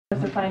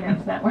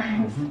finance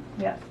networks.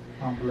 Yes.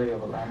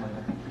 Unbelievable.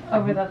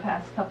 Over the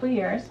past couple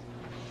years.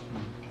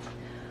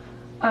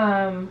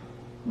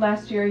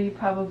 Last year, you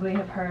probably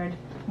have heard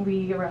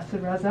we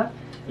arrested Reza.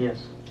 Yes.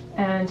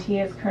 And he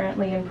is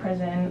currently in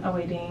prison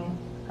awaiting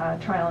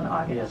trial in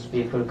August. Yes,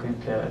 we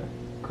frequently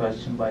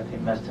questioned by the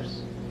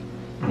investors.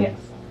 Yes.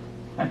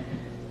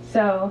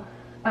 So,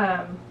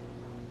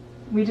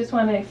 we just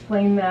want to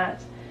explain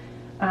that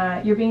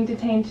you're being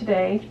detained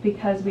today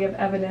because we have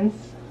evidence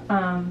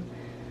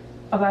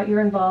about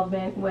your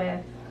involvement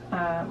with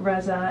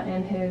Reza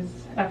and his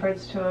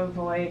efforts to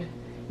avoid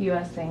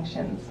U.S.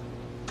 sanctions.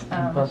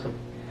 Impossible.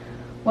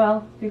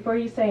 Well, before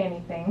you say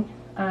anything,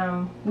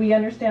 we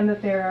understand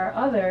that there are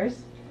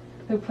others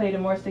who played a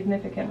more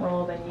significant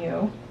role than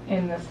you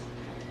in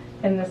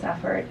this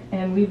effort,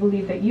 and we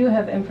believe that you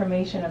have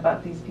information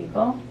about these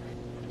people.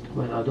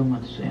 Well, I don't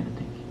want to say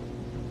anything.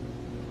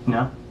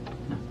 No?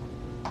 No.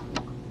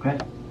 Okay.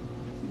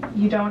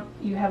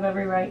 You have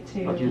every right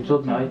to... But you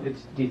told me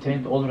it's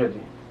detained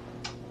already.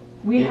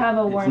 We have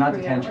a warrant for your It's not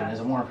detention, arrest.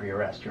 it's a warrant for your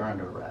arrest. You're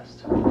under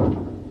arrest.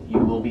 You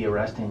will be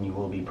arrested and you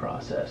will be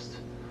processed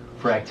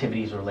for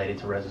activities related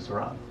to Reza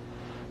Zarrab.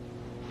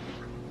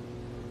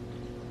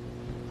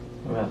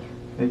 Well,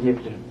 ne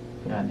diyebilirim?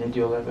 Yani ne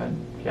diyorlar ben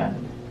yani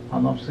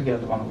anlamsız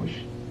geldi bana bu iş.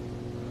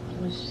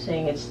 I was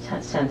saying it's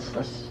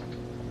senseless.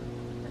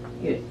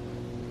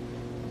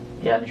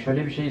 Yani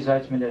şöyle bir şey izah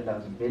etmeleri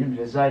lazım. Benim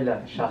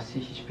Reza'yla şahsi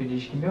hiçbir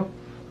ilişkim yok.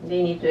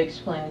 They need to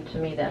explain it to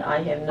me that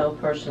I have no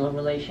personal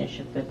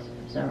relationship with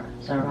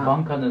Zarrab.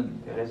 Bankanın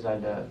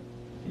Reza'yla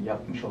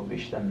yapmış olduğu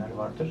işlemler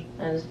vardır.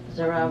 And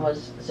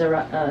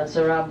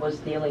Zarrab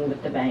was dealing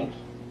with the bank.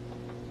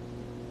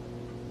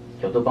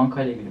 Ya da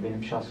bankayla ilgili,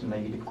 benim şahsımla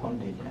ilgili bir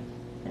konu değil yani.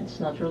 And it's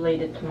not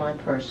related to my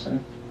person.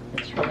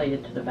 It's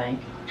related to the bank.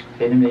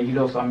 Benimle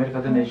ilgili olsa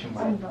Amerika'da ne işim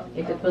var?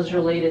 If it was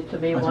related to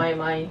me, why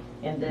am I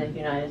in the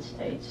United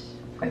States?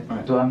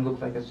 Do I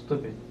look like a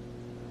stupid?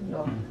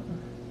 No.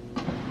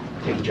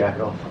 Take your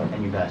jacket off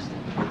and your vest.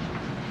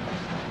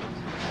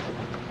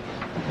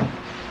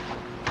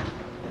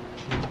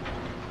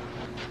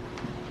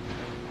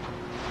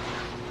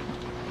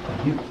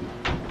 Thank you.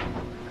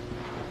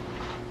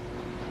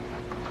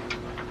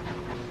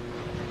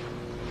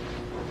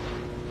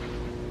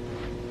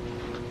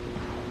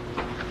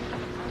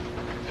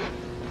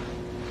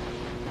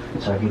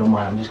 So if you don't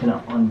mind, I'm just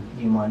gonna I'm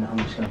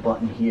just gonna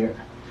button here.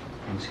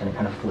 I'm just gonna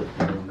kind of flip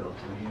through and go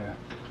through here.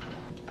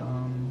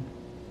 I'm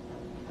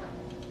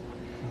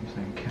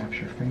saying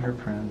capture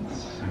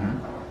fingerprints.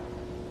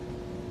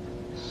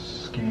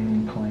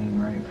 Scanning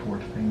plane right 4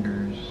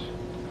 fingers.